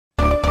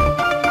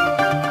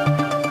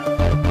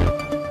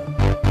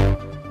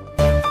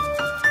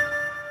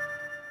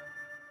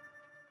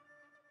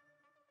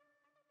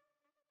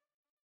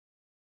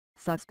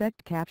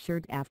Suspect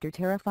captured after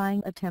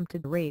terrifying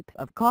attempted rape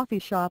of coffee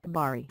shop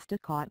barista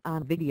caught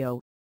on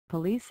video,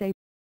 police say.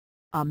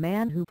 A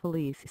man who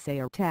police say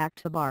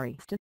attacked a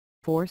barista,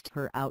 forced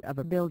her out of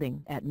a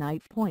building at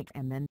knife point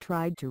and then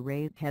tried to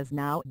rape has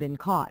now been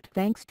caught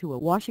thanks to a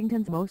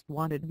Washington's Most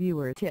Wanted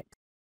viewer tip.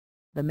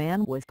 The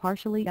man was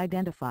partially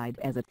identified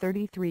as a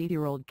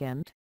 33-year-old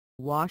Kent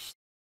Wash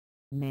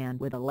man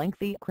with a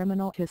lengthy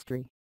criminal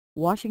history,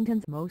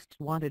 Washington's Most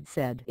Wanted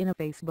said in a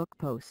Facebook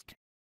post.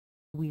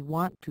 "We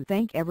want to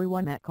thank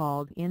everyone that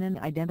called in and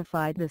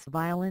identified this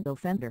violent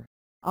offender.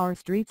 Our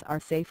streets are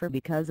safer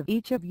because of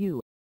each of you,"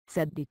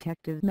 said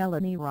Detective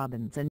Melanie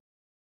Robinson.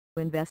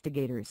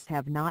 Investigators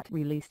have not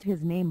released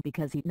his name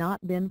because he'd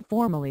not been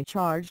formally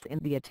charged in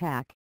the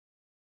attack.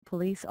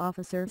 Police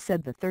officer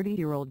said the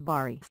 30-year-old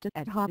barista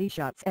at Hottie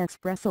Shots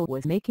Espresso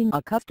was making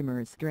a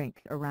customer's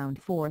drink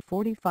around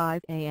 4:45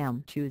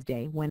 a.m.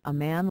 Tuesday when a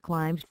man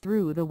climbed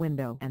through the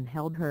window and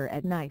held her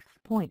at knife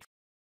point.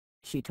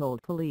 She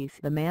told police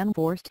the man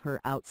forced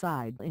her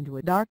outside into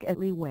a dark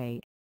alleyway,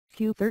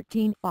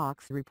 Q13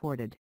 Fox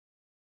reported.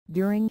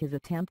 During his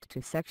attempt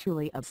to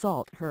sexually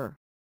assault her,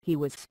 he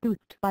was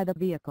spooked by the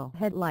vehicle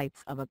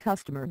headlights of a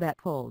customer that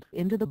pulled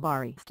into the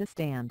barista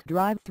stand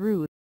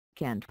drive-thru,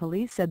 Kent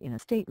police said in a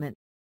statement,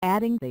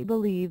 adding they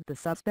believe the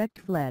suspect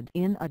fled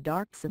in a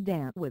dark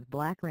sedan with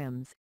black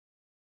rims.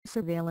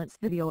 Surveillance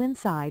video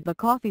inside the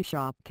coffee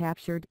shop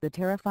captured the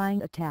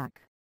terrifying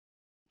attack.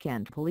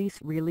 Kent police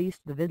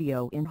released the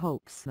video in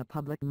hopes the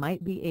public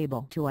might be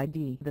able to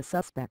ID the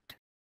suspect.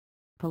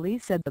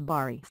 Police said the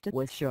barista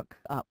was shook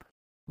up,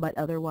 but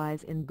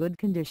otherwise in good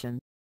condition,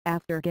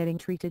 after getting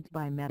treated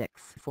by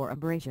medics for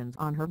abrasions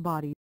on her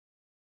body.